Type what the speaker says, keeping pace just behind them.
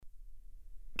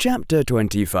Chapter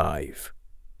 25.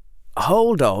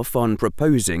 Hold off on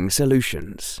proposing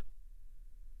solutions.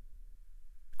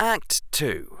 Act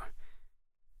 2.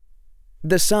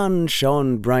 The sun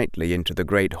shone brightly into the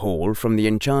great hall from the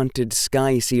enchanted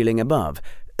sky ceiling above,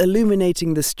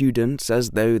 illuminating the students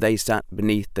as though they sat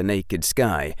beneath the naked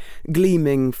sky,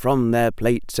 gleaming from their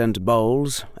plates and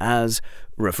bowls as,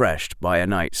 refreshed by a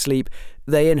night's sleep,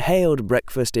 they inhaled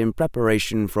breakfast in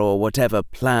preparation for whatever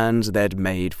plans they'd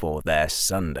made for their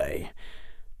Sunday.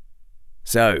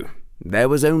 So, there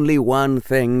was only one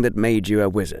thing that made you a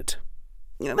wizard.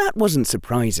 That wasn't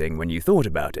surprising when you thought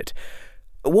about it.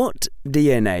 What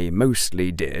DNA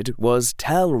mostly did was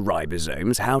tell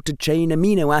ribosomes how to chain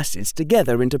amino acids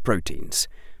together into proteins.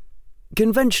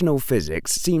 Conventional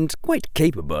physics seemed quite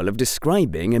capable of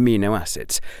describing amino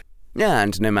acids,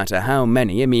 and no matter how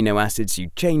many amino acids you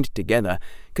chained together,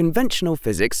 conventional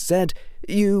physics said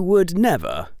you would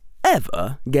never,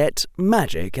 ever get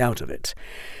magic out of it.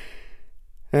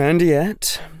 And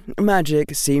yet,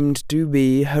 magic seemed to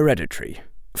be hereditary,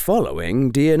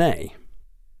 following DNA.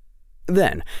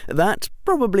 Then, that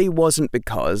probably wasn't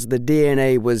because the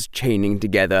DNA was chaining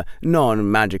together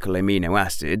non-magical amino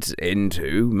acids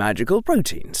into magical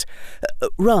proteins.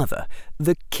 Rather,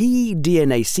 the key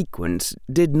DNA sequence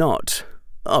did not,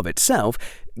 of itself,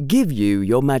 give you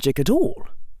your magic at all.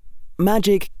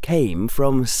 Magic came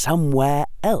from somewhere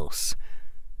else.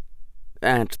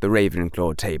 At the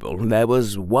Ravenclaw table, there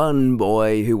was one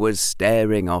boy who was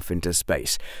staring off into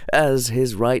space, as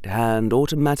his right hand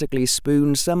automatically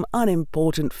spooned some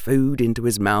unimportant food into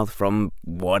his mouth from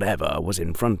whatever was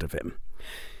in front of him.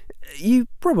 You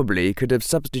probably could have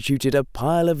substituted a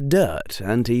pile of dirt,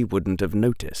 and he wouldn't have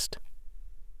noticed.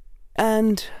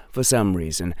 And, for some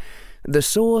reason, the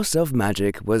source of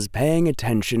magic was paying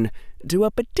attention to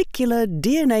a particular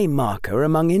DNA marker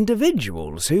among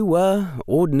individuals who were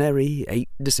ordinary,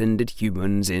 ape-descended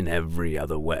humans in every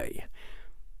other way.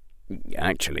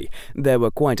 Actually, there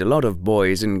were quite a lot of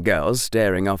boys and girls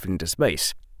staring off into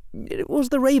space. It was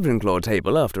the Ravenclaw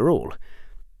table, after all.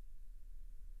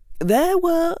 There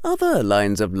were other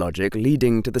lines of logic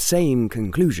leading to the same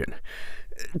conclusion.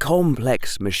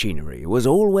 Complex machinery was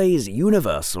always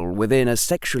universal within a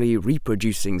sexually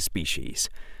reproducing species.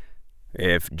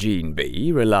 If Gene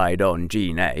B relied on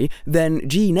Gene A, then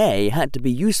Gene A had to be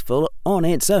useful on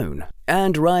its own,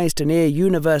 and rise to near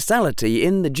universality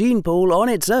in the gene pool on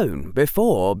its own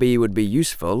before B would be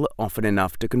useful often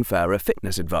enough to confer a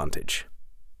fitness advantage.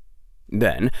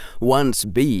 Then, once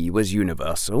B was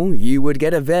universal, you would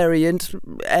get a variant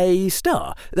A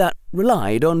star that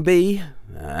relied on B,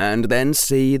 and then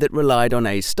C that relied on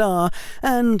A star,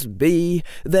 and B,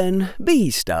 then B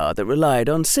star that relied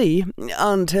on C,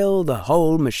 until the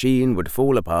whole machine would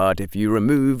fall apart if you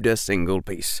removed a single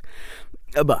piece.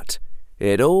 But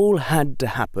it all had to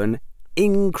happen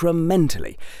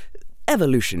incrementally.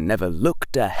 Evolution never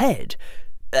looked ahead.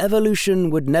 Evolution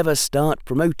would never start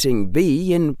promoting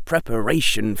B in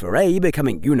preparation for A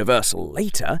becoming universal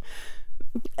later.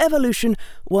 Evolution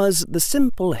was the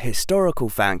simple historical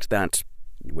fact that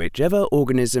whichever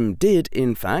organism did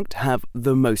in fact have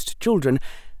the most children,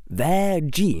 their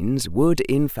genes would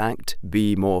in fact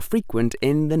be more frequent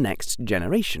in the next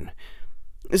generation.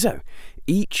 So,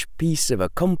 each piece of a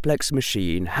complex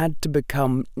machine had to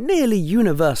become nearly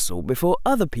universal before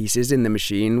other pieces in the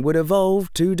machine would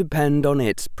evolve to depend on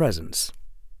its presence.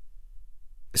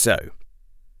 So,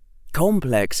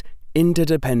 complex,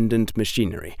 interdependent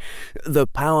machinery, the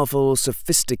powerful,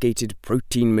 sophisticated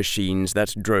protein machines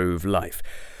that drove life,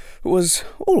 was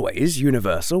always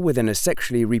universal within a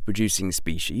sexually reproducing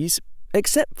species,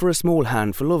 except for a small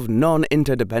handful of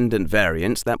non-interdependent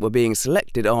variants that were being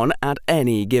selected on at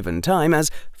any given time as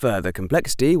further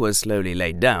complexity was slowly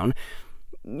laid down.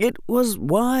 It was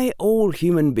why all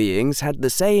human beings had the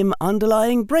same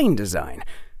underlying brain design,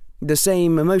 the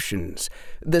same emotions,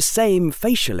 the same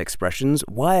facial expressions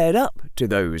wired up to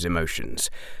those emotions.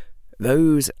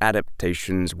 Those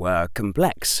adaptations were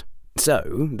complex,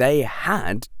 so they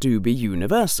had to be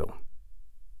universal.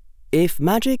 If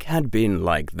magic had been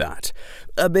like that,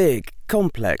 a big,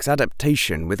 complex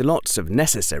adaptation with lots of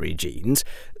necessary genes,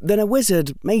 then a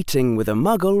wizard mating with a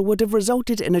muggle would have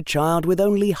resulted in a child with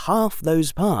only half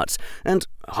those parts, and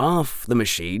half the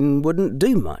machine wouldn't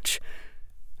do much.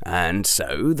 And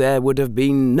so there would have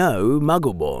been no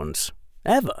Muggleborns,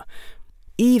 ever.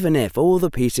 Even if all the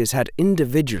pieces had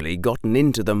individually gotten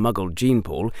into the Muggle gene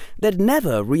pool, they'd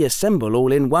never reassemble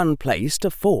all in one place to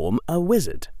form a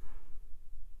wizard.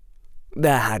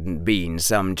 There hadn't been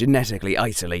some genetically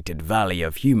isolated valley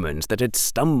of humans that had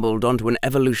stumbled onto an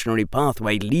evolutionary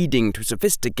pathway leading to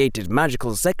sophisticated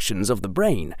magical sections of the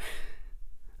brain.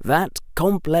 that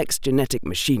complex genetic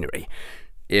machinery,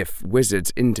 if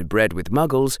wizards interbred with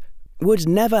muggles, would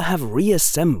never have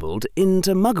reassembled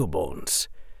into muggleborns.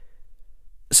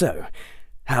 So,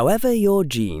 however your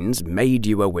genes made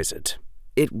you a wizard,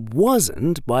 it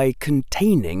wasn't by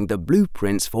containing the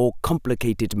blueprints for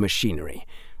complicated machinery.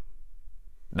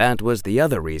 That was the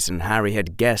other reason Harry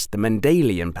had guessed the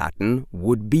Mendelian pattern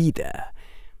would be there.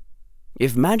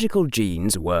 If magical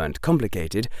genes weren't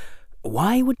complicated,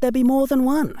 why would there be more than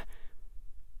one?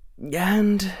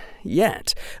 And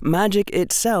yet, magic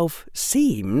itself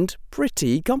seemed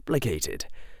pretty complicated.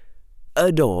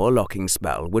 A door-locking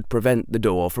spell would prevent the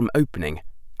door from opening,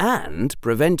 and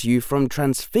prevent you from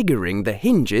transfiguring the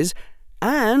hinges,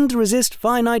 and resist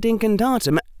finite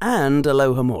incantatem and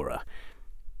Alohomora.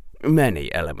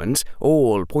 Many elements,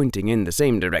 all pointing in the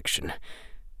same direction.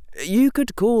 You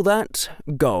could call that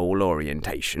goal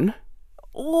orientation,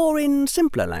 or in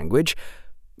simpler language,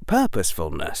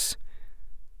 purposefulness.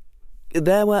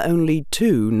 There were only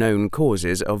two known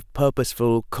causes of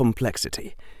purposeful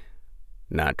complexity: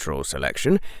 natural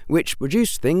selection, which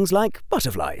produced things like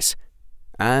butterflies,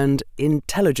 and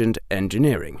intelligent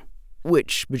engineering,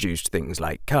 which produced things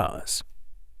like cars.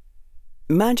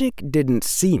 Magic didn't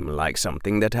seem like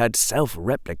something that had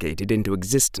self-replicated into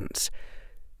existence.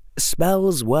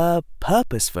 Spells were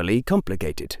purposefully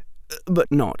complicated, but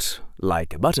not,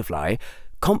 like a butterfly,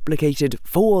 complicated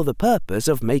for the purpose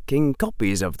of making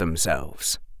copies of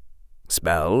themselves.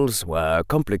 Spells were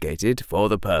complicated for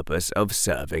the purpose of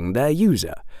serving their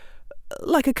user,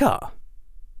 like a car.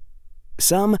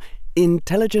 Some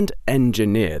intelligent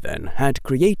engineer, then, had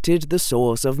created the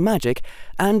source of magic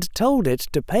and told it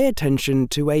to pay attention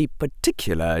to a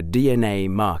particular DNA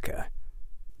marker.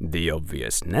 The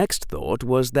obvious next thought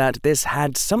was that this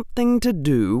had something to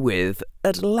do with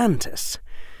Atlantis.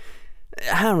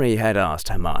 Harry had asked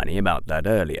Hermione about that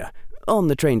earlier, on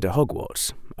the train to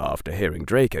Hogwarts, after hearing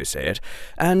Draco say it,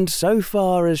 and so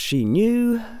far as she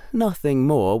knew, nothing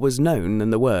more was known than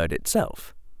the word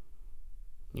itself.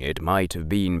 It might have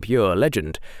been pure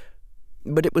legend,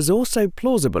 but it was also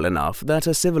plausible enough that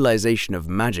a civilization of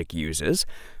magic users,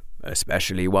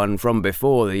 especially one from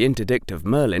before the interdict of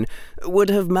Merlin, would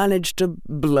have managed to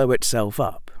blow itself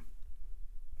up.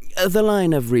 The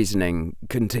line of reasoning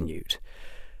continued.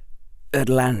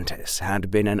 Atlantis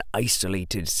had been an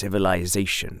isolated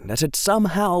civilization that had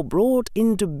somehow brought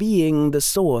into being the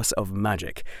source of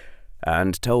magic,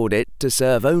 and told it to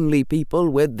serve only people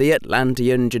with the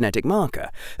Atlantean genetic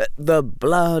marker, the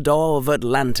blood of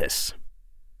Atlantis.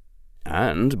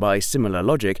 And, by similar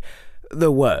logic,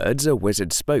 the words a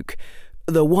wizard spoke,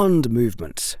 the wand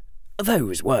movements,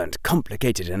 those weren't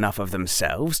complicated enough of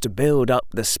themselves to build up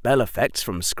the spell effects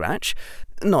from scratch,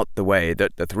 not the way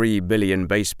that the 3 billion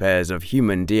base pairs of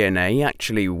human DNA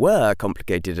actually were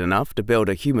complicated enough to build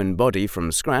a human body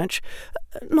from scratch,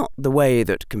 not the way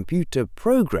that computer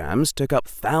programs took up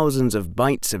thousands of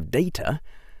bytes of data.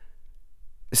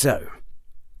 So,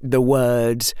 the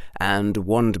words and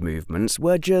wand movements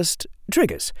were just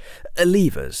triggers,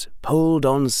 levers pulled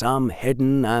on some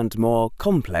hidden and more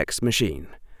complex machine.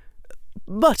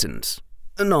 Buttons,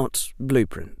 not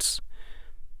blueprints.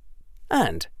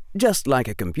 And, just like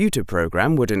a computer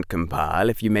program wouldn't compile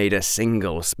if you made a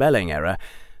single spelling error,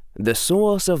 the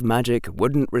source of magic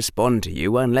wouldn't respond to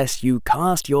you unless you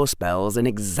cast your spells in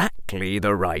exactly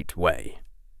the right way.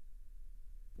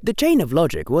 The chain of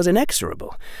logic was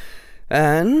inexorable,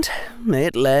 and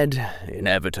it led,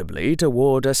 inevitably,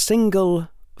 toward a single,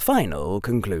 final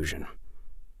conclusion.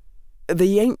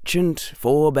 The ancient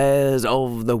forebears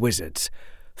of the wizards,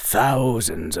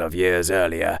 thousands of years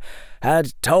earlier,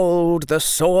 had told the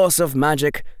source of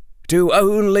magic to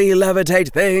only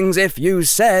levitate things if you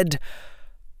said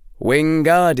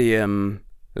Wingardium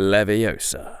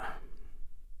Leviosa.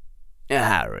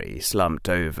 Harry slumped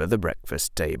over the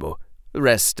breakfast table,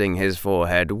 resting his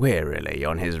forehead wearily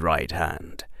on his right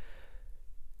hand.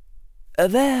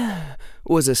 There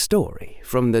was a story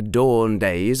from the dawn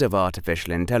days of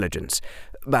artificial intelligence,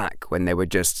 back when they were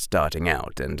just starting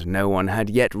out and no one had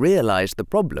yet realized the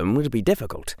problem would be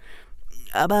difficult,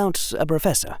 about a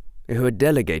professor who had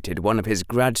delegated one of his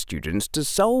grad students to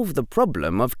solve the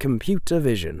problem of computer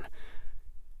vision.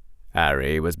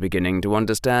 Harry was beginning to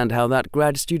understand how that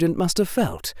grad student must have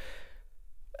felt.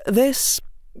 This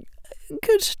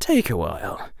could take a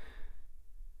while.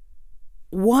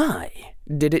 Why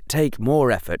did it take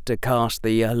more effort to cast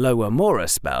the Alohomora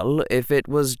spell if it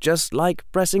was just like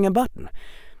pressing a button?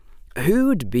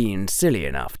 Who'd been silly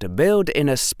enough to build in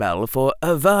a spell for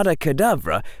Avada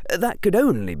Kedavra that could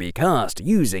only be cast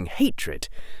using hatred?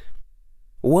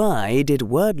 Why did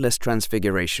wordless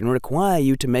transfiguration require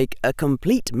you to make a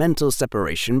complete mental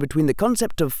separation between the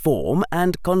concept of form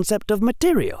and concept of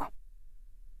material?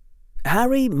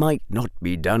 Harry might not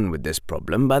be done with this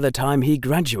problem by the time he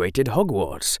graduated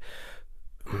Hogwarts.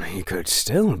 He could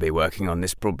still be working on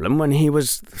this problem when he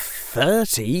was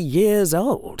 30 years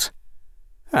old.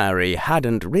 Harry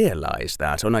hadn't realised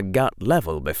that on a gut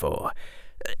level before.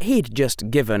 He'd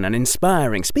just given an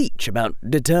inspiring speech about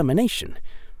determination.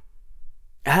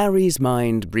 Harry's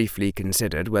mind briefly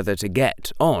considered whether to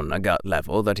get on a gut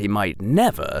level that he might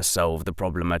never solve the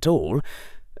problem at all,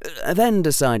 then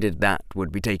decided that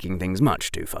would be taking things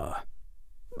much too far.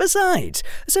 Besides,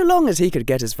 so long as he could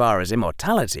get as far as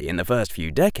immortality in the first few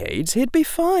decades, he'd be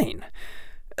fine.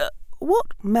 What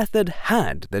method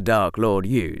had the Dark Lord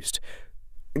used?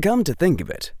 Come to think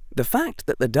of it, the fact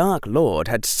that the Dark Lord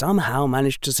had somehow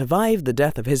managed to survive the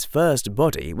death of his first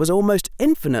body was almost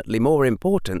infinitely more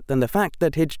important than the fact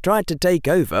that he'd tried to take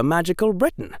over magical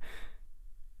Britain.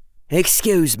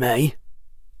 "Excuse me.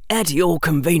 At your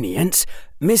convenience,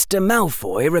 Mr.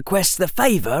 Malfoy requests the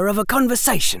favour of a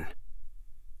conversation."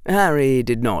 Harry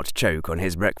did not choke on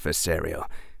his breakfast cereal.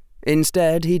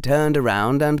 Instead, he turned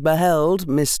around and beheld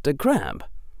Mr. Crabbe.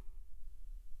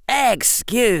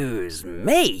 "Excuse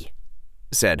me,"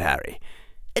 said Harry.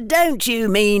 "Don't you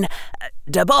mean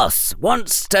the boss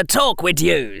wants to talk with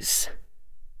yous?"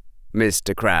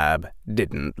 Mr. Crabbe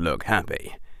didn't look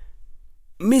happy.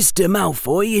 "Mr.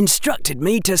 Malfoy instructed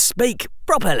me to speak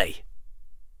properly."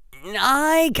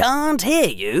 "I can't hear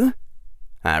you,"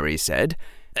 Harry said.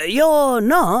 "You're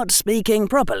not speaking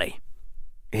properly."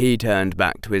 He turned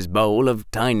back to his bowl of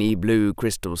tiny blue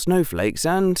crystal snowflakes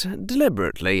and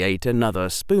deliberately ate another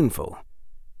spoonful.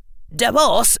 "The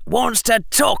boss wants to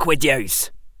talk with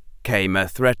yous," came a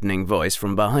threatening voice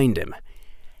from behind him.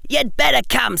 "You'd better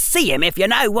come see him if you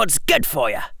know what's good for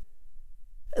you."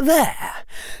 There.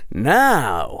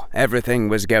 Now everything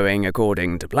was going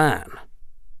according to plan.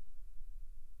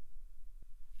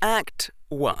 Act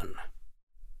 1.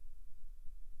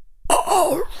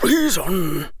 "A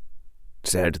reason,"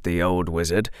 said the old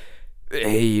wizard.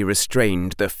 He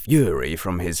restrained the fury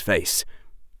from his face.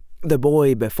 The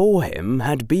boy before him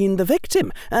had been the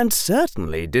victim, and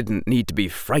certainly didn't need to be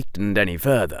frightened any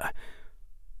further.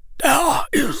 "There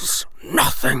is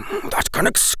nothing that can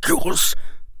excuse—"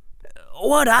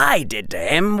 "What I did to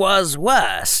him was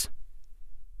worse."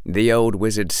 The old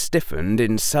wizard stiffened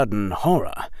in sudden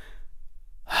horror.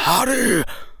 "Harry,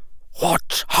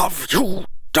 what have you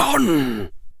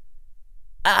done?"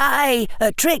 "I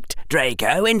tricked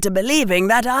Draco into believing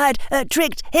that I'd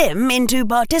tricked him into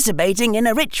participating in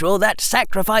a ritual that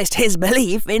sacrificed his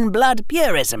belief in blood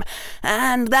purism,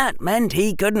 and that meant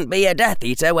he couldn't be a Death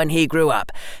Eater when he grew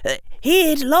up.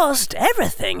 He'd lost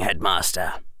everything,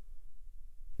 Headmaster."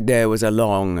 There was a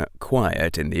long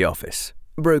quiet in the office,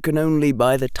 broken only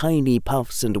by the tiny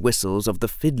puffs and whistles of the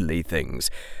fiddly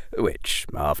things, which,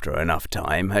 after enough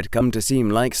time, had come to seem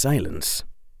like silence.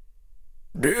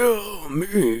 "Dear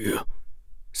me,"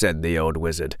 said the old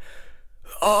wizard,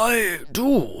 "I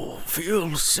do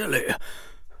feel silly,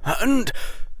 and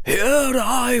here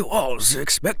I was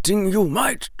expecting you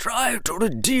might try to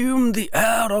redeem the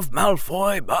heir of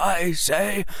Malfoy by,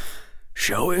 say,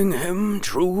 showing him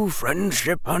true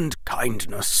friendship and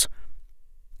kindness."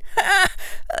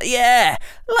 "Yeah,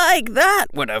 like that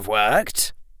would have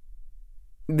worked."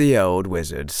 The old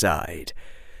wizard sighed.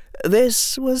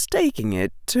 This was taking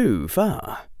it too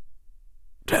far.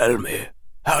 "Tell me,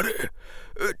 Harry,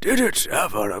 did it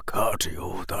ever occur to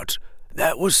you that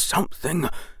there was something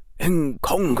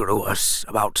incongruous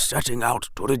about setting out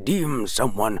to redeem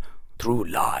someone through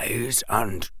lies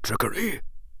and trickery?"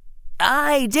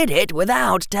 "I did it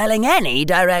without telling any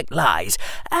direct lies,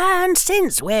 and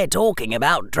since we're talking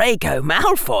about Draco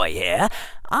Malfoy here,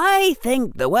 I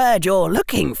think the word you're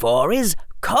looking for is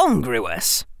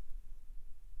congruous."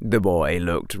 The boy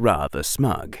looked rather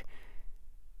smug.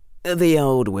 The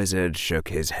old wizard shook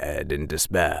his head in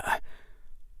despair.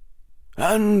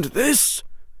 "And this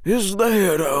is the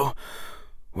hero.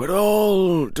 We're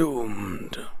all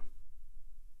doomed."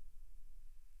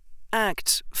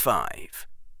 Act 5.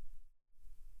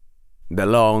 The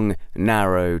long,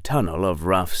 narrow tunnel of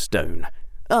rough stone,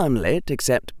 unlit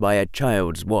except by a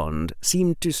child's wand,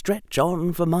 seemed to stretch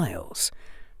on for miles.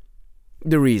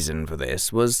 The reason for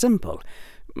this was simple.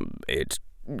 It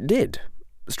did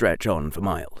stretch on for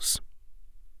miles.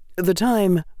 The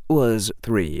time was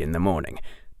 3 in the morning,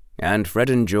 and Fred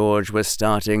and George were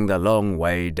starting the long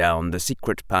way down the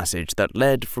secret passage that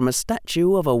led from a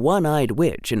statue of a one-eyed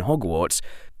witch in Hogwarts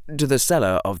to the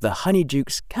cellar of the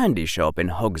Honeyduke's candy shop in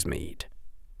Hogsmeade.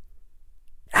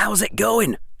 "How's it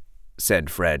going?" said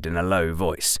Fred in a low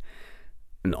voice.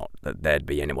 Not that there'd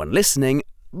be anyone listening,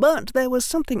 but there was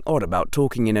something odd about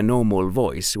talking in a normal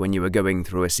voice when you were going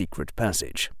through a secret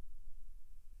passage.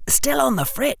 "Still on the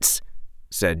fritz,"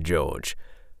 said George.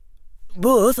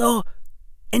 "Both, or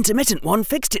intermittent one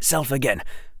fixed itself again.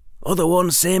 Other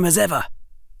one same as ever."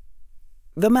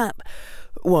 The map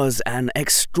was an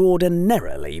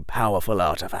extraordinarily powerful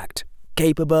artifact,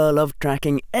 capable of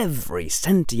tracking every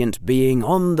sentient being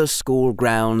on the school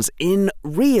grounds in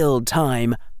real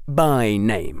time by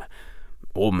name.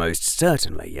 Almost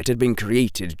certainly it had been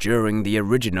created during the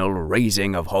original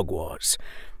raising of Hogwarts.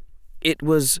 It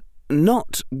was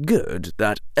not good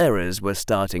that errors were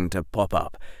starting to pop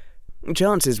up.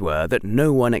 Chances were that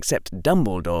no one except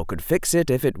Dumbledore could fix it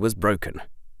if it was broken.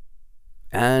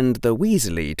 And the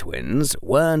Weasley twins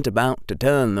weren't about to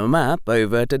turn the map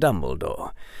over to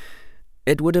Dumbledore.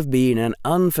 It would have been an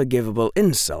unforgivable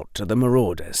insult to the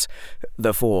Marauders,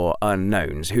 the four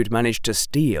unknowns who'd managed to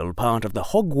steal part of the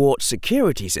Hogwarts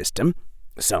security system,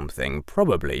 something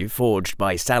probably forged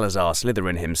by Salazar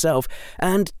Slytherin himself,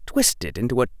 and twist it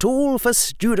into a tool for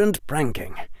student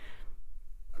pranking.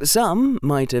 Some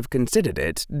might have considered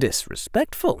it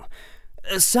disrespectful.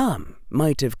 Some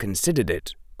might have considered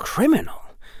it criminal.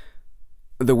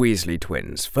 The Weasley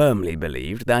twins firmly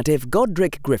believed that if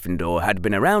Godric Gryffindor had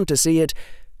been around to see it,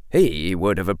 he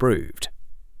would have approved.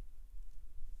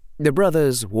 The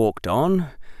brothers walked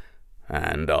on,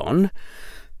 and on,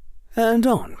 and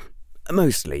on,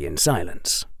 mostly in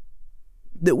silence.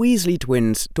 The Weasley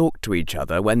twins talked to each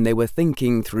other when they were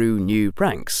thinking through new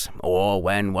pranks, or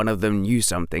when one of them knew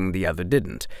something the other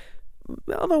didn't.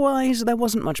 Otherwise, there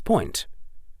wasn't much point.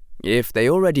 If they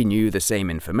already knew the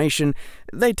same information,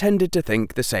 they tended to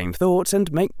think the same thoughts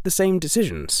and make the same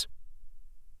decisions.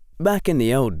 Back in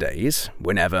the old days,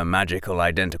 whenever magical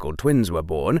identical twins were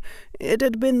born, it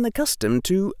had been the custom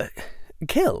to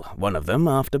kill one of them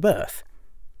after birth.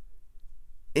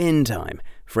 In time,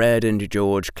 Fred and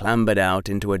George clambered out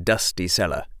into a dusty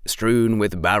cellar, strewn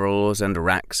with barrels and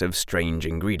racks of strange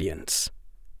ingredients.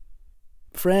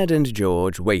 Fred and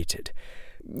George waited.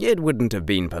 It wouldn't have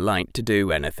been polite to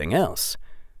do anything else.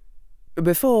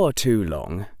 Before too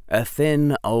long, a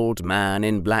thin old man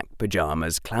in black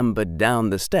pyjamas clambered down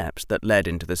the steps that led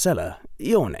into the cellar,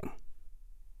 yawning.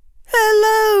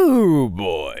 "Hello,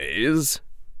 boys,"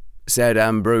 said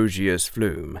Ambrosius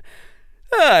Flume.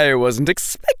 "I wasn't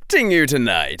expecting you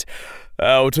tonight.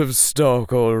 Out of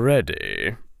stock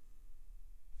already."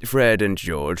 Fred and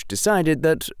George decided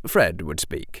that Fred would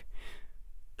speak.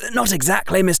 "Not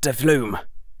exactly, Mr. Flume,"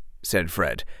 said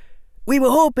Fred. "We were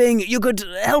hoping you could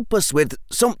help us with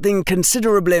something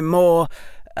considerably more,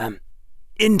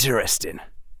 interesting."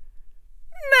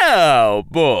 "Now,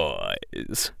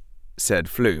 boys," said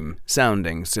Flume,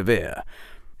 sounding severe,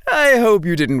 "I hope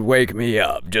you didn't wake me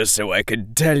up just so I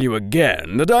could tell you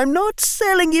again that I'm not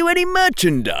selling you any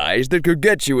merchandise that could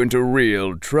get you into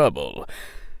real trouble.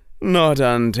 Not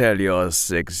until you're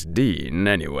 16,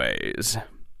 anyways."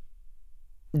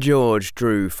 George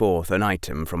drew forth an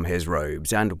item from his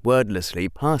robes and wordlessly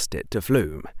passed it to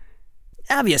Flume.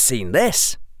 "Have you seen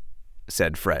this?"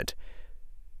 said Fred.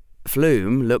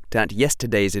 Flume looked at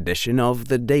yesterday's edition of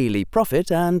the Daily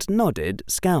Prophet and nodded,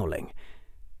 scowling.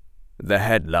 The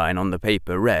headline on the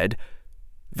paper read,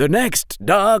 "The Next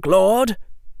Dark Lord,"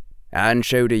 and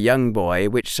showed a young boy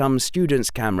which some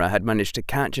student's camera had managed to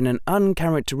catch in an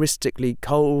uncharacteristically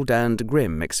cold and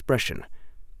grim expression.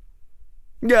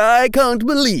 "I can't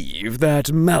believe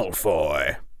that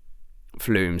Malfoy,"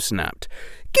 Flume snapped,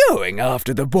 "going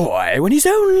after the boy when he's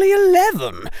only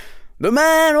 11. The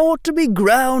man ought to be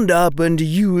ground up and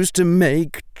used to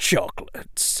make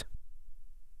chocolates."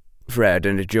 Fred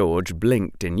and George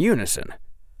blinked in unison.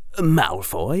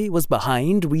 Malfoy was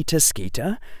behind Rita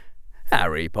Skeeter?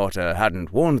 Harry Potter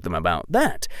hadn't warned them about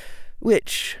that,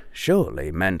 which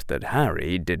surely meant that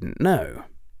Harry didn't know.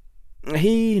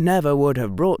 He never would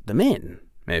have brought them in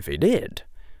if he did.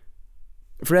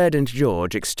 Fred and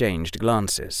George exchanged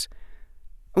glances.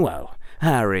 Well,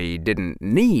 Harry didn't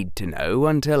need to know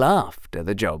until after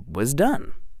the job was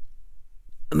done.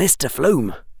 "Mr.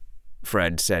 Flume,"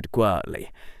 Fred said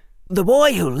quietly, "the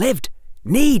boy who lived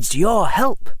needs your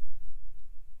help."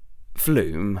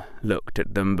 Flume looked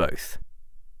at them both.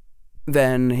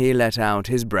 Then he let out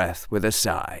his breath with a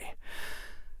sigh.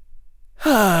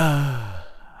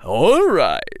 "All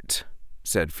right,"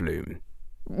 said Flume.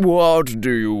 "What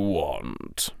do you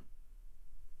want?"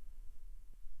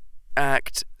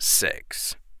 Act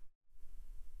 6.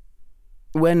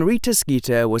 When Rita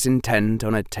Skeeter was intent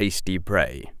on a tasty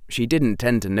prey, She didn't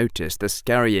tend to notice the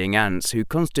scurrying ants who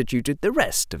constituted the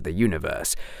rest of the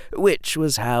universe, which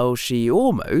was how she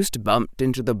almost bumped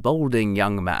into the balding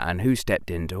young man who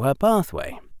stepped into her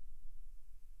pathway.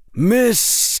 "Miss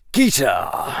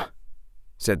Skeeter,"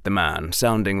 said the man,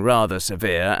 sounding rather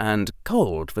severe and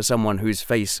cold for someone whose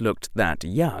face looked that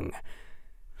young.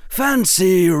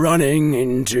 "Fancy running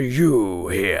into you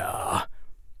here."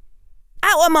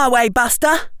 "Out of my way,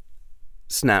 Buster!"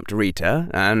 snapped Rita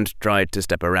and tried to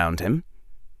step around him.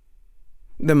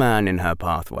 The man in her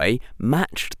pathway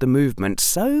matched the movement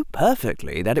so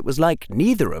perfectly that it was like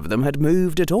neither of them had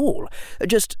moved at all,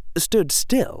 just stood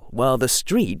still while the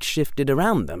street shifted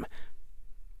around them.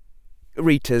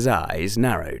 Rita's eyes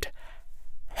narrowed.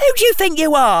 "Who do you think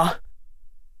you are?"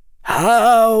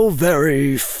 "How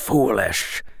very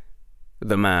foolish,"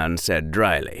 the man said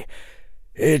dryly.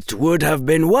 "It would have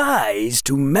been wise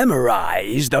to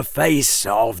memorize the face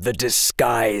of the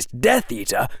disguised Death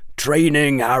Eater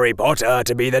training Harry Potter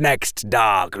to be the next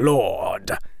Dark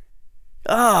Lord.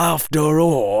 After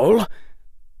all,"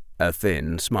 a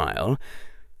thin smile,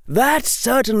 "that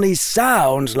certainly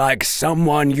sounds like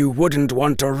someone you wouldn't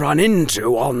want to run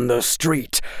into on the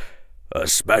street,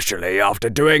 especially after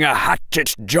doing a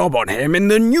hatchet job on him in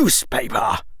the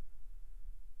newspaper."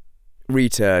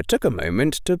 Rita took a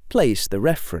moment to place the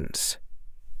reference.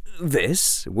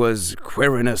 This was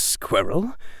Quirinus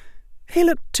Quirrell? He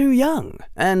looked too young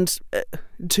and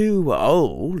too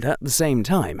old at the same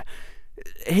time.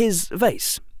 His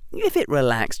face, if it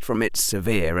relaxed from its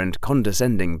severe and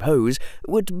condescending pose,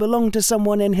 would belong to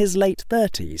someone in his late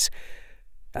 30s.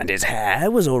 And his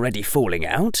hair was already falling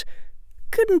out.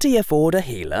 Couldn't he afford a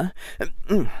healer?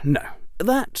 No,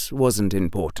 that wasn't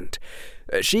important.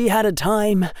 She had a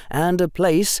time and a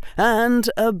place and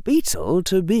a beetle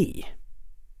to be.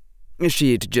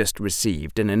 She'd just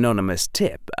received an anonymous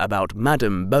tip about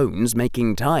Madame Bones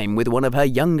making time with one of her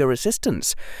younger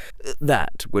assistants.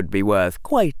 That would be worth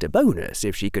quite a bonus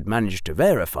if she could manage to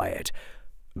verify it.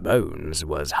 Bones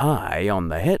was high on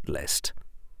the hit list.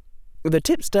 The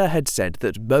tipster had said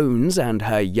that Bones and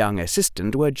her young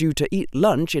assistant were due to eat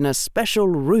lunch in a special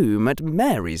room at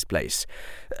Mary's place.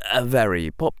 A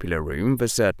very popular room for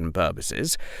certain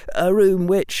purposes. A room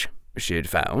which, she'd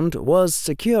found, was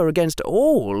secure against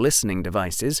all listening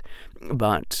devices,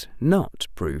 but not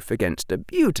proof against a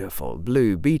beautiful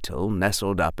blue beetle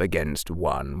nestled up against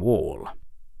one wall.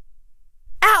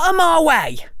 "Out of my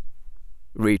way!"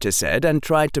 Rita said, and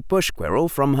tried to push Quirrell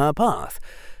from her path.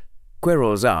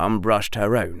 Quirrell's arm brushed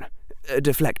her own,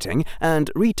 deflecting, and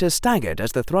Rita staggered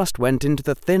as the thrust went into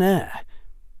the thin air.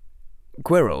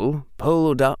 Quirrell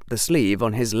pulled up the sleeve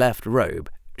on his left robe,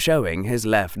 showing his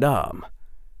left arm.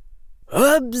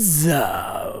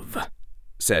 "Observe,"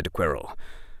 said Quirrell.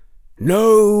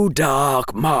 "No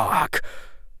dark mark.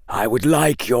 I would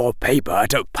like your paper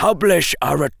to publish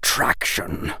a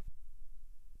retraction."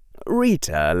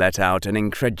 Rita let out an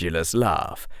incredulous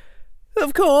laugh.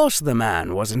 Of course the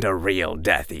man wasn't a real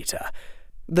Death Eater.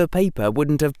 The paper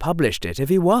wouldn't have published it if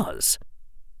he was.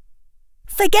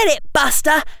 "Forget it,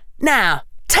 Buster! Now,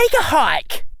 take a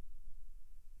hike!"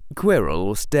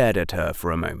 Quirrell stared at her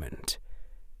for a moment.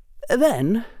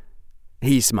 Then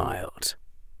he smiled.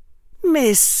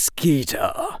 "Miss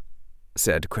Skeeter,"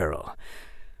 said Quirrell,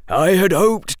 "I had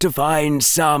hoped to find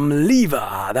some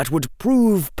lever that would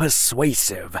prove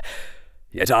persuasive.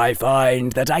 Yet I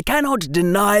find that I cannot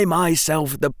deny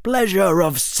myself the pleasure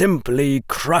of simply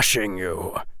crushing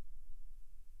you."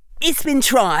 "It's been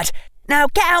tried. Now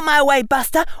get out my way,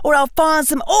 Buster, or I'll fire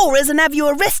some auras and have you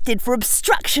arrested for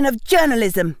obstruction of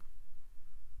journalism."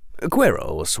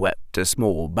 Quirrell swept a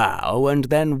small bow and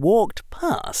then walked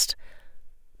past.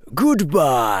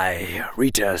 "Goodbye,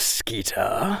 Rita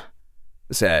Skeeter,"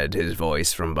 said his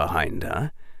voice from behind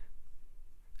her.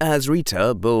 As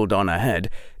Rita bulled on ahead,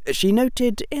 she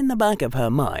noted in the back of her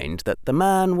mind that the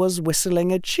man was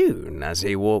whistling a tune as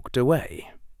he walked away.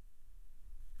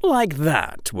 Like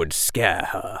that would scare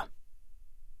her.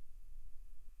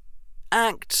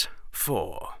 Act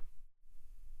 4.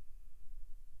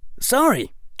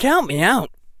 "Sorry, count me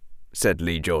out," said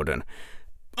Lee Jordan.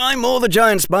 "I'm more the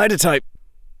giant spider type."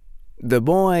 The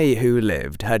boy who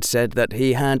lived had said that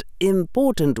he had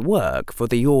important work for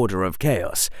the Order of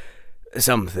Chaos.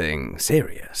 Something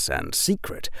serious and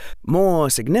secret, more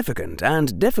significant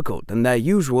and difficult than their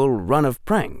usual run of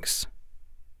pranks.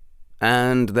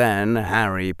 And then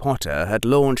Harry Potter had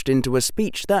launched into a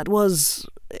speech that was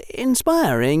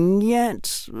inspiring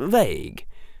yet vague.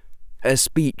 A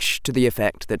speech to the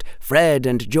effect that Fred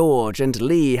and George and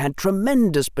Lee had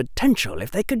tremendous potential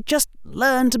if they could just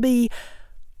learn to be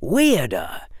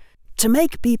weirder, to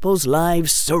make people's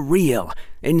lives surreal,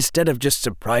 instead of just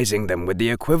surprising them with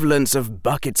the equivalents of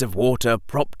buckets of water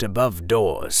propped above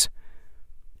doors.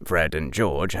 Fred and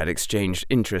George had exchanged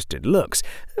interested looks.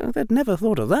 They'd never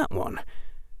thought of that one.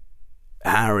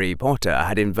 Harry Potter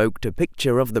had invoked a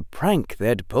picture of the prank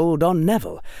they'd pulled on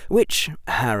Neville, which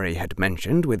Harry had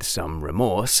mentioned with some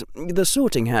remorse the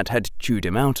Sorting Hat had chewed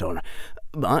him out on,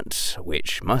 but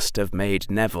which must have made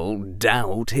Neville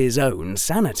doubt his own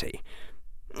sanity.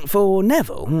 For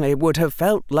Neville, it would have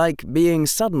felt like being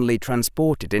suddenly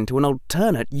transported into an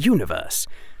alternate universe.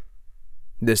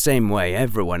 The same way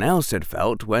everyone else had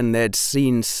felt when they'd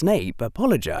seen Snape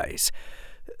apologize.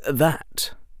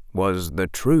 That was the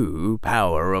true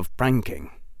power of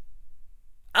pranking.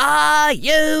 "Are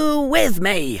you with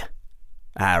me?"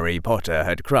 Harry Potter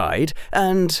had cried,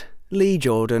 and Lee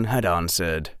Jordan had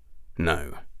answered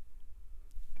no.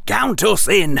 "Count us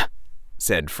in,"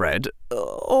 said Fred,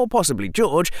 or possibly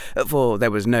George, for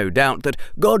there was no doubt that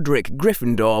Godric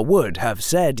Gryffindor would have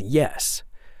said yes.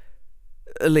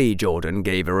 Lee Jordan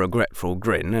gave a regretful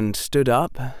grin and stood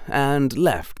up and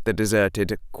left the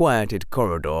deserted, quieted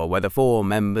corridor where the 4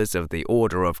 members of the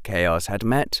Order of Chaos had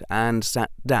met and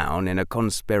sat down in a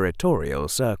conspiratorial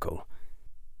circle.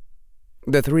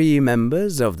 The 3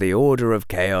 members of the Order of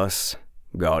Chaos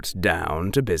got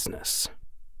down to business.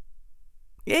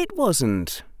 It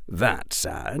wasn't that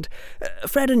sad.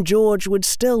 Fred and George would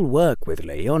still work with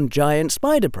Lee on giant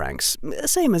spider pranks,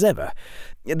 same as ever.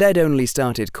 They'd only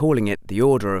started calling it the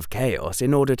Order of Chaos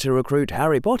in order to recruit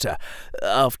Harry Potter,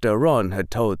 after Ron had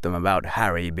told them about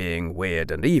Harry being weird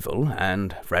and evil,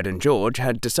 and Fred and George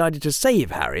had decided to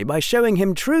save Harry by showing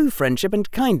him true friendship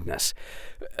and kindness.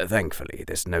 Thankfully,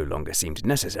 this no longer seemed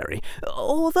necessary,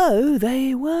 although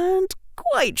they weren't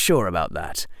quite sure about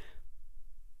that.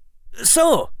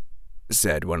 "So,"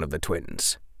 said one of the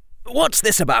twins, "what's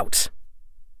this about?"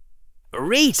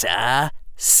 "Rita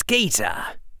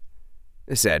Skeeter,"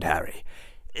 said Harry.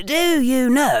 "Do you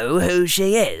know who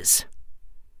she is?"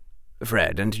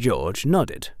 Fred and George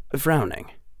nodded,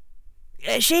 frowning.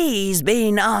 "She's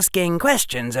been asking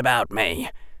questions about me."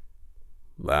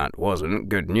 That wasn't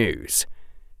good news.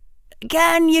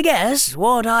 "Can you guess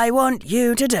what I want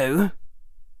you to do?"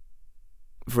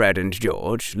 Fred and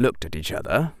George looked at each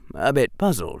other, a bit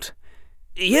puzzled.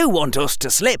 "You want us to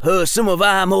slip her some of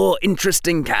our more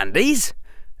interesting candies?"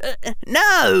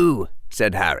 No,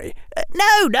 said Harry.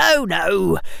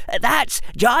 No. That's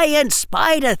giant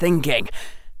spider thinking.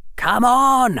 Come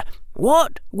on.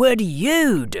 What would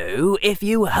you do if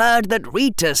you heard that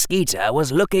Rita Skeeter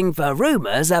was looking for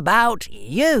rumours about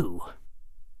you?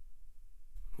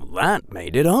 That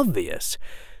made it obvious.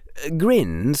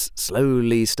 Grins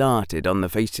slowly started on the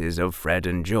faces of Fred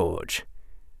and George.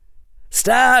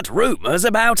 "Start rumours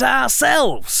about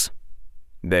ourselves,"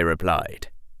 they replied.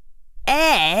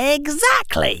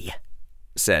 Exactly,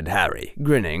 said Harry,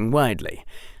 grinning widely.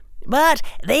 But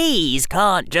these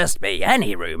can't just be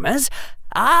any rumours.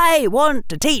 I want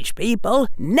to teach people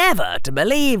never to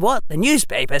believe what the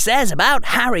newspaper says about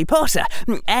Harry Potter,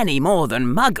 any more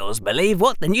than Muggles believe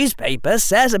what the newspaper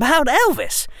says about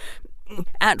Elvis.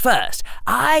 At first,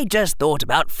 I just thought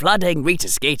about flooding Rita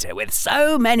Skeeter with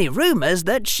so many rumours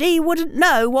that she wouldn't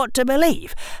know what to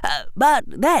believe. But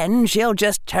then she'll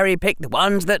just cherry-pick the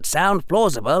ones that sound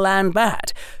plausible and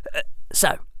bad.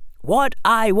 So, what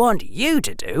I want you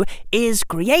to do is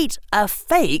create a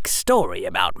fake story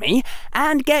about me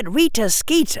and get Rita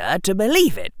Skeeter to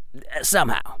believe it,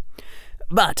 somehow.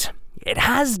 But it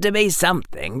has to be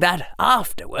something that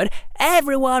afterward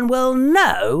everyone will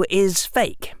know is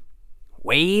fake.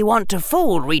 We want to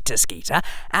fool Rita Skeeter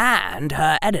and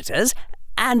her editors,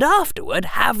 and afterward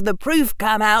have the proof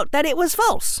come out that it was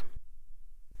false.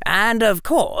 And of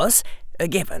course,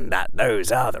 given that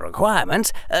those are the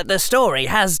requirements, the story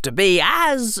has to be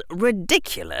as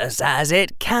ridiculous as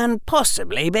it can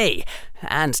possibly be,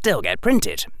 and still get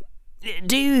printed.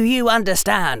 Do you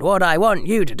understand what I want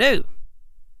you to do?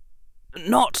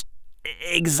 Not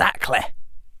exactly,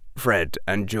 Fred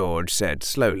and George said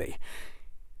slowly.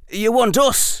 You want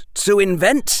us to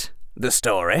invent the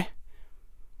story?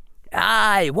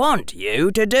 I want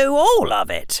you to do all of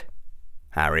it,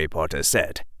 Harry Potter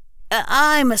said.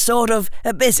 I'm sort of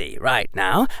busy right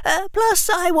now, plus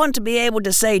I want to be able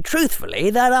to say truthfully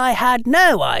that I had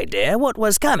no idea what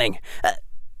was coming.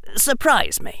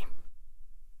 Surprise me.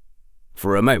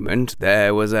 For a moment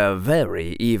there was a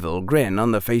very evil grin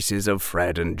on the faces of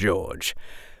Fred and George.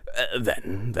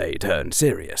 Then they turned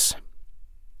serious.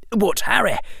 But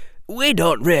Harry, we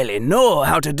don't really know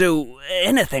how to do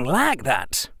anything like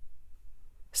that.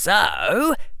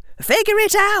 So, figure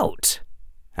it out,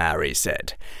 Harry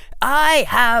said. I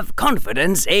have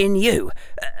confidence in you.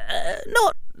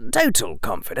 Not total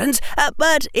confidence,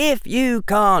 but if you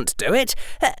can't do it,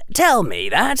 tell me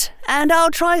that, and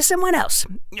I'll try someone else,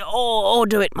 or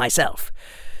do it myself.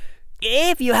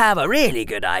 If you have a really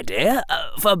good idea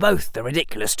for both the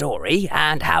ridiculous story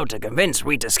and how to convince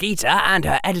Rita Skeeter and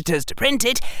her editors to print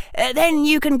it, then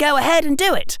you can go ahead and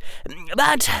do it.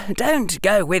 But don't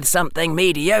go with something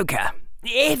mediocre.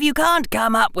 If you can't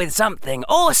come up with something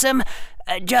awesome,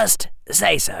 just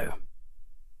say so.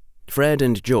 Fred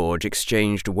and George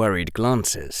exchanged worried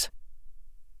glances.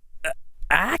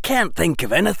 I can't think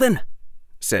of anything,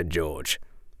 said George.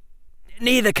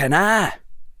 Neither can I,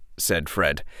 said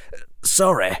Fred.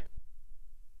 Sorry.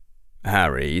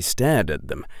 Harry stared at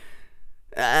them.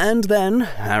 And then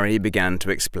Harry began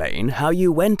to explain how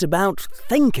you went about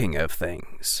thinking of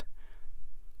things.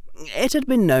 It had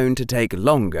been known to take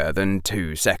longer than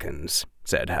 2 seconds,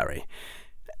 said Harry.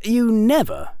 You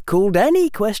never called any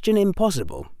question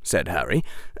impossible, said Harry,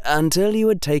 until you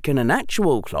had taken an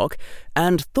actual clock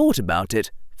and thought about it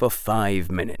for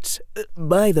 5 minutes.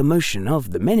 By the motion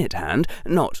of the minute hand,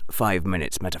 not 5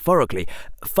 minutes metaphorically,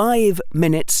 5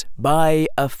 minutes by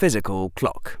a physical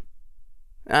clock.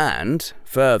 And,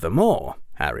 furthermore,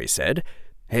 Harry said,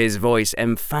 his voice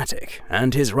emphatic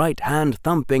and his right hand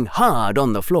thumping hard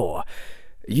on the floor,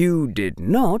 you did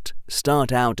not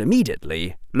start out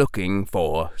immediately looking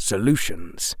for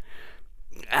solutions.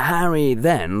 Harry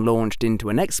then launched into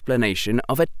an explanation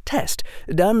of a test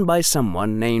done by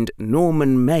someone named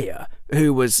Norman Mayer,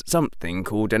 who was something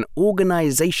called an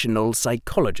organizational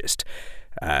psychologist,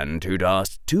 and who'd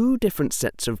asked 2 different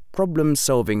sets of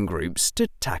problem-solving groups to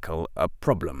tackle a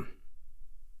problem.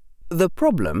 The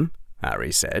problem,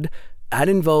 Harry said, had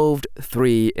involved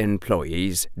 3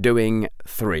 employees doing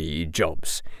 3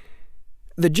 jobs.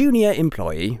 The junior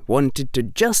employee wanted to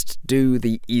just do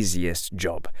the easiest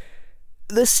job.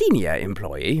 The senior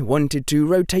employee wanted to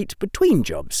rotate between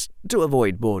jobs to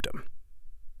avoid boredom.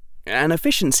 An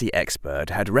efficiency expert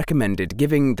had recommended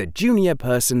giving the junior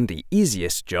person the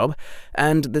easiest job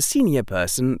and the senior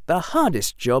person the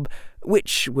hardest job,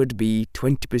 which would be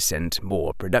 20%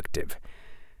 more productive.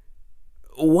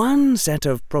 One set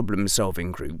of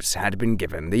problem-solving groups had been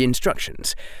given the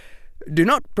instructions: do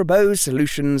not propose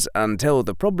solutions until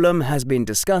the problem has been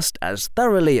discussed as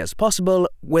thoroughly as possible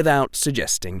without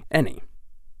suggesting any.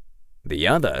 The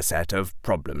other set of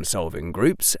problem-solving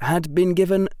groups had been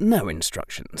given no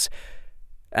instructions,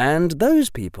 and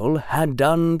those people had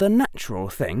done the natural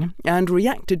thing and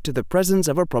reacted to the presence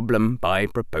of a problem by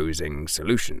proposing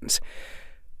solutions.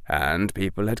 And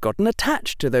people had gotten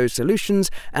attached to those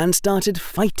solutions and started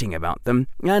fighting about them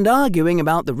and arguing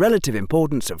about the relative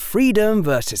importance of freedom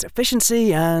versus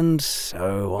efficiency and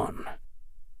so on.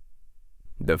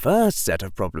 The first set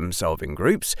of problem-solving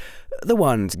groups, the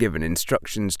ones given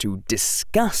instructions to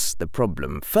discuss the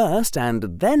problem first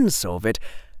and then solve it,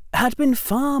 had been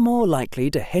far more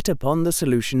likely to hit upon the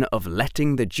solution of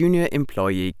letting the junior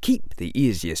employee keep the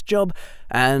easiest job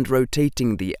and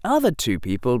rotating the other 2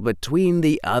 people between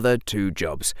the other 2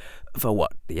 jobs, for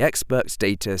what the expert's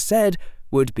data said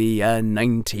would be a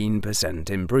 19%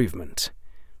 improvement.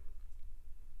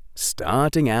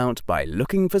 Starting out by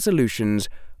looking for solutions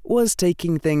was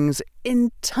taking things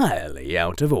entirely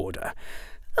out of order,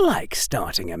 like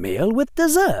starting a meal with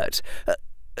dessert,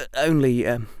 only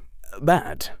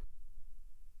bad.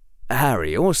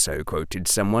 Harry also quoted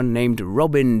someone named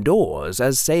Robin Dawes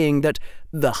as saying that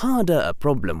the harder a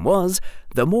problem was,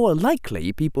 the more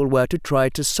likely people were to try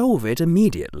to solve it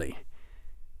immediately.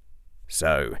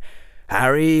 So,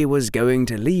 Harry was going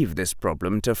to leave this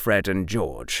problem to Fred and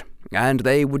George, and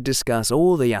they would discuss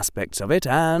all the aspects of it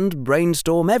and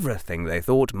brainstorm everything they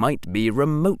thought might be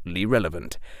remotely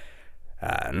relevant.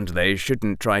 And they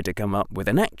shouldn't try to come up with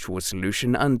an actual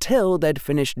solution until they'd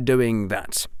finished doing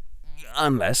that.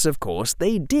 Unless, of course,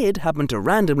 they did happen to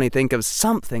randomly think of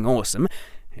something awesome,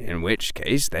 in which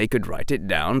case they could write it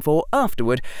down for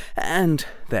afterward and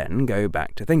then go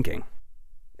back to thinking.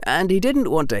 And he didn't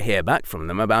want to hear back from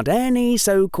them about any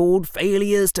so-called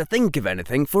failures to think of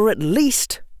anything for at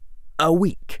least a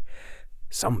week.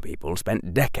 Some people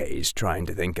spent decades trying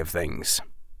to think of things.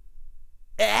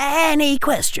 Any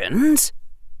questions?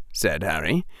 Said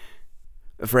Harry.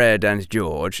 Fred and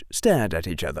George stared at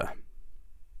each other.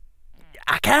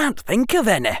 I can't think of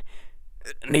any.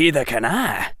 Neither can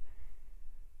I.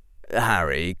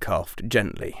 Harry coughed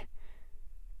gently.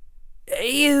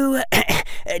 You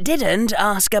didn't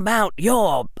ask about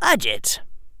your budget.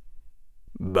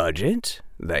 Budget?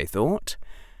 They thought.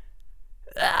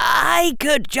 I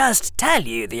could just tell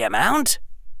you the amount,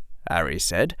 Harry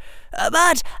said,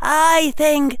 but I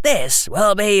think this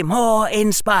will be more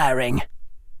inspiring.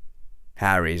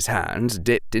 Harry's hand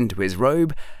dipped into his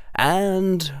robe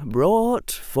and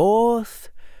brought forth...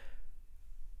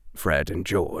 Fred and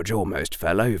George almost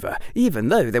fell over, even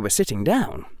though they were sitting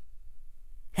down.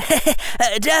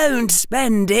 Don't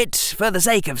spend it for the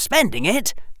sake of spending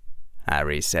it,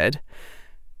 Harry said.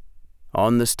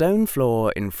 On the stone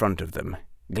floor in front of them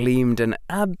gleamed an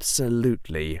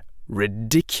absolutely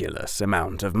ridiculous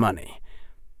amount of money.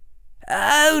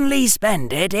 Only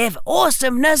spend it if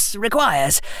awesomeness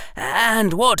requires,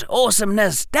 and what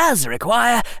awesomeness does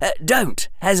require, don't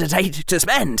hesitate to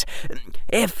spend.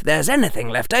 If there's anything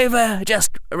left over,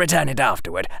 just return it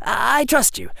afterward. I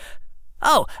trust you.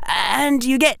 Oh, and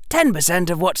you get 10%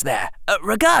 of what's there,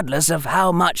 regardless of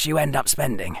how much you end up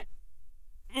spending.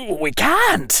 We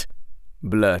can't,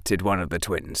 blurted one of the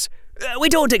twins. We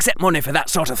don't accept money for that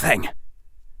sort of thing.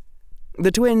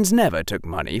 The twins never took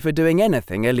money for doing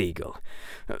anything illegal.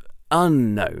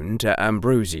 Unknown to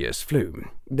Ambrosius Flume,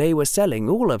 they were selling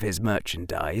all of his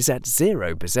merchandise at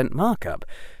 0% markup.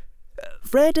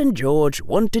 Fred and George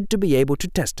wanted to be able to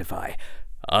testify,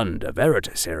 under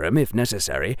veritaserum if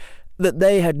necessary, that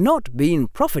they had not been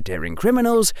profiteering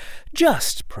criminals,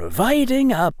 just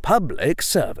providing a public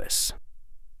service.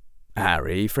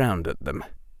 Harry frowned at them.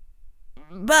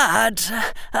 But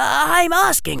I'm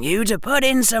asking you to put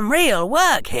in some real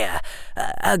work here.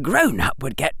 A grown-up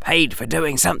would get paid for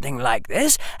doing something like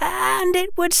this, and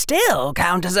it would still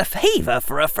count as a favour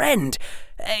for a friend.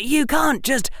 You can't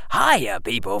just hire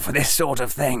people for this sort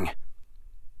of thing.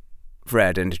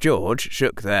 Fred and George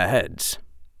shook their heads.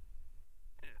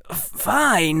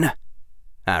 Fine,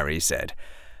 Harry said.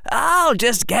 I'll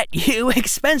just get you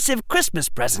expensive Christmas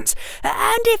presents,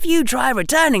 and if you try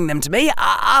returning them to me,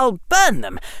 I'll burn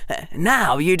them.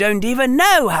 Now you don't even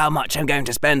know how much I'm going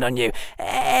to spend on you,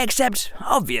 except,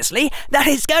 obviously, that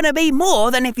it's going to be more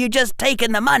than if you'd just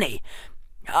taken the money.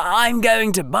 I'm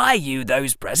going to buy you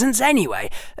those presents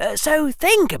anyway, so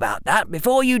think about that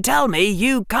before you tell me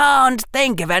you can't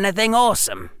think of anything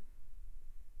awesome.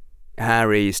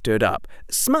 Harry stood up,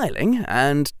 smiling,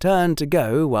 and turned to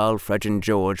go while Fred and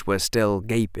George were still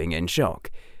gaping in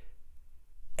shock.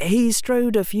 He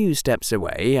strode a few steps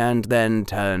away and then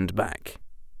turned back.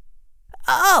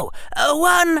 Oh,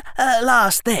 one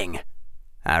last thing,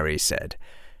 Harry said.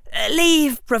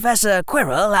 Leave Professor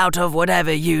Quirrell out of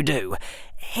whatever you do.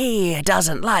 He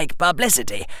doesn't like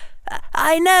publicity.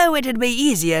 I know it'd be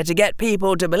easier to get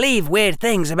people to believe weird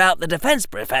things about the defense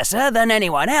professor than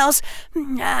anyone else,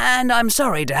 and I'm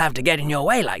sorry to have to get in your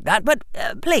way like that, but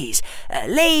please,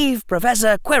 leave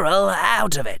Professor Quirrell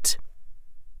out of it.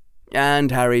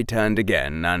 And Harry turned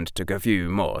again and took a few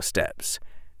more steps,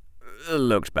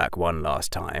 looked back one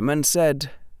last time and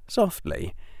said,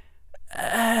 softly,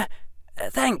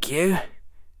 Thank you,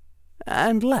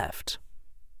 and left.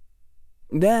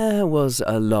 There was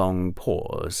a long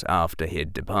pause after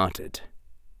he'd departed.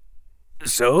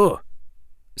 So,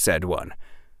 said one.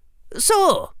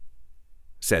 So,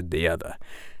 said the other.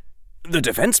 The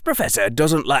defense professor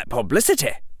doesn't like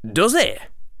publicity, does he?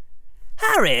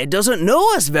 Harry doesn't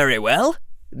know us very well,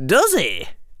 does he?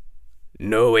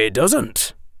 No, he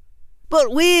doesn't.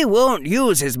 But we won't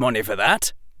use his money for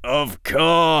that. Of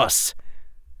course.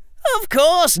 Of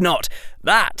course not.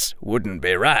 That wouldn't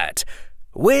be right.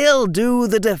 We'll do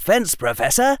the defense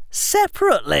professor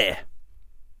separately.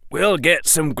 We'll get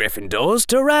some Gryffindors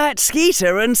to write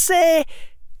Skeeter and say,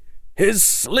 his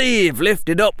sleeve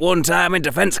lifted up one time in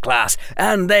defense class,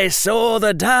 and they saw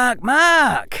the dark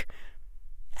mark.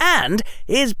 And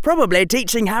he's probably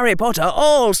teaching Harry Potter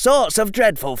all sorts of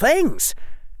dreadful things.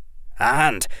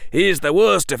 And he's the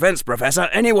worst defense professor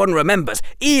anyone remembers,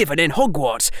 even in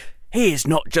Hogwarts. He's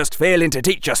not just failing to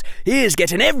teach us, he's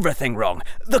getting everything wrong,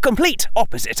 the complete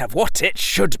opposite of what it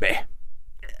should be.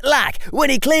 Like when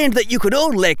he claimed that you could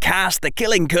only cast the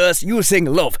killing curse using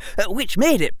love, which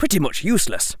made it pretty much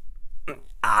useless.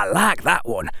 I like that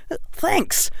one.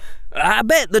 Thanks. I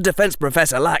bet the defense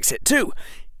professor likes it too.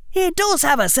 He does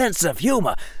have a sense of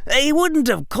humour. He wouldn't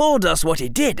have called us what he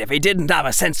did if he didn't have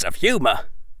a sense of humour.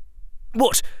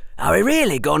 But are we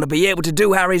really going to be able to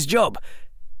do Harry's job?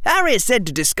 Harry said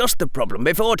to discuss the problem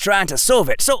before trying to solve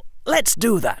it, so let's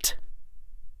do that.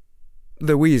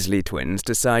 The Weasley twins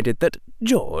decided that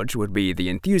George would be the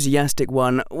enthusiastic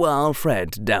one, while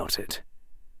Fred doubted.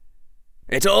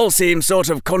 It all seems sort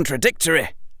of contradictory,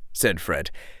 said Fred.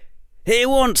 He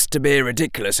wants to be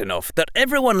ridiculous enough that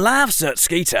everyone laughs at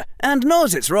Skeeter and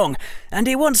knows it's wrong, and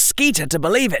he wants Skeeter to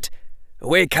believe it.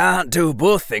 We can't do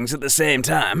both things at the same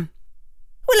time.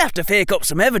 We'll have to fake up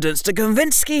some evidence to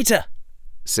convince Skeeter,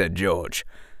 said George.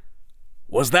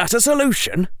 Was that a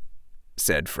solution?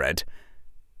 said Fred.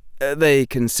 They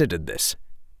considered this.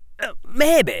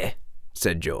 Maybe,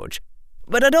 said George.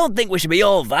 but I don't think we should be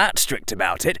all that strict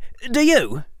about it. Do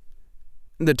you?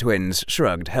 The twins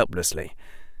shrugged helplessly.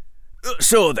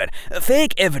 So then,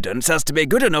 fake evidence has to be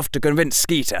good enough to convince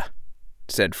Skeeter,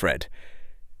 said Fred.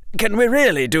 Can we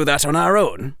really do that on our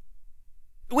own?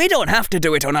 We don't have to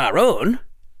do it on our own,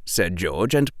 said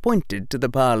George, and pointed to the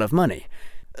pile of money.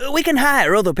 We can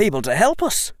hire other people to help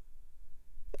us.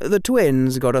 The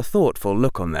twins got a thoughtful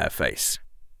look on their face.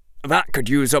 That could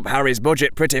use up Harry's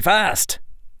budget pretty fast,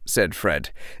 said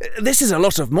Fred. This is a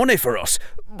lot of money for us,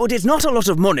 but it's not a lot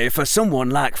of money for someone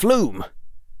like Flume.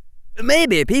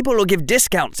 Maybe people will give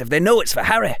discounts if they know it's for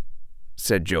Harry,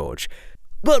 said George.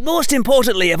 But most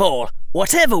importantly of all,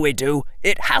 whatever we do,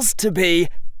 it has to be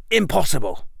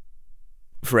impossible.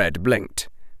 Fred blinked.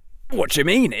 What do you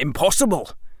mean,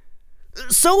 impossible?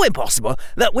 So impossible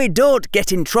that we don't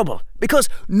get in trouble, because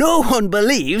no one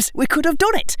believes we could have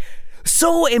done it.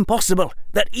 So impossible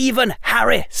that even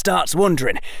Harry starts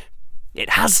wondering.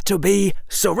 It has to be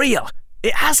surreal.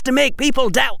 It has to make people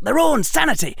doubt their own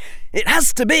sanity. It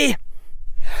has to be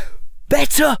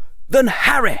better than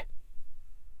Harry.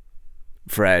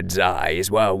 Fred's eyes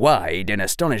were wide in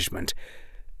astonishment.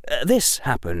 This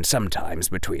happened sometimes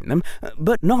between them,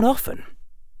 but not often.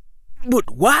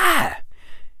 But why?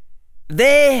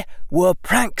 They were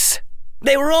pranks.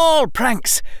 They were all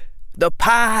pranks. The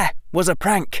pie was a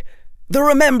prank. The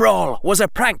Remember-All was a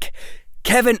prank.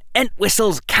 Kevin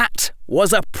Entwistle's cat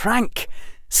was a prank.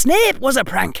 Snape was a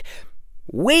prank.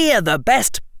 We're the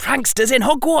best pranksters in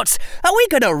Hogwarts. Are we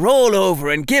going to roll over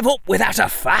and give up without a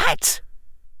fight?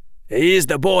 He's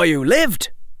the boy who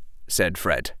lived, said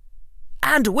Fred.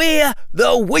 And we're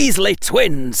the Weasley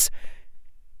twins.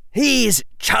 He's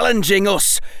challenging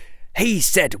us. He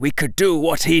said we could do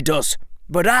what he does,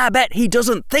 but I bet he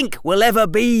doesn't think we'll ever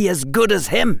be as good as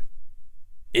him.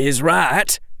 He's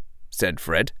right, said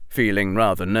Fred, feeling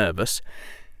rather nervous.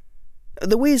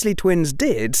 The Weasley twins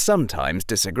did sometimes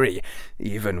disagree,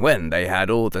 even when they had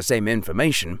all the same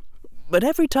information, but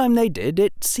every time they did,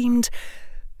 it seemed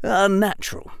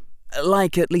unnatural,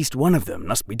 like at least one of them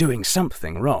must be doing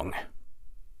something wrong.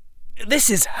 This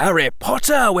is Harry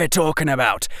Potter we're talking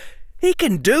about. He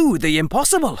can do the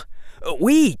impossible.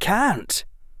 We can't.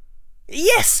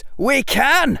 Yes, we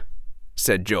can,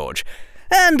 said George.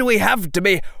 And we have to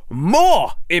be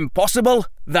more impossible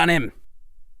than him.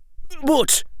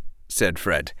 But, said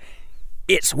Fred,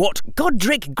 it's what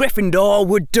Godric Gryffindor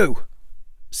would do,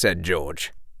 said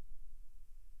George.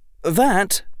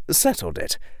 That settled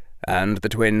it, and the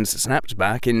twins snapped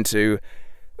back into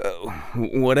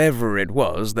whatever it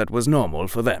was that was normal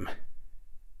for them.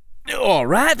 All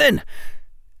right then.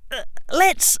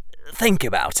 Let's think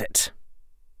about it.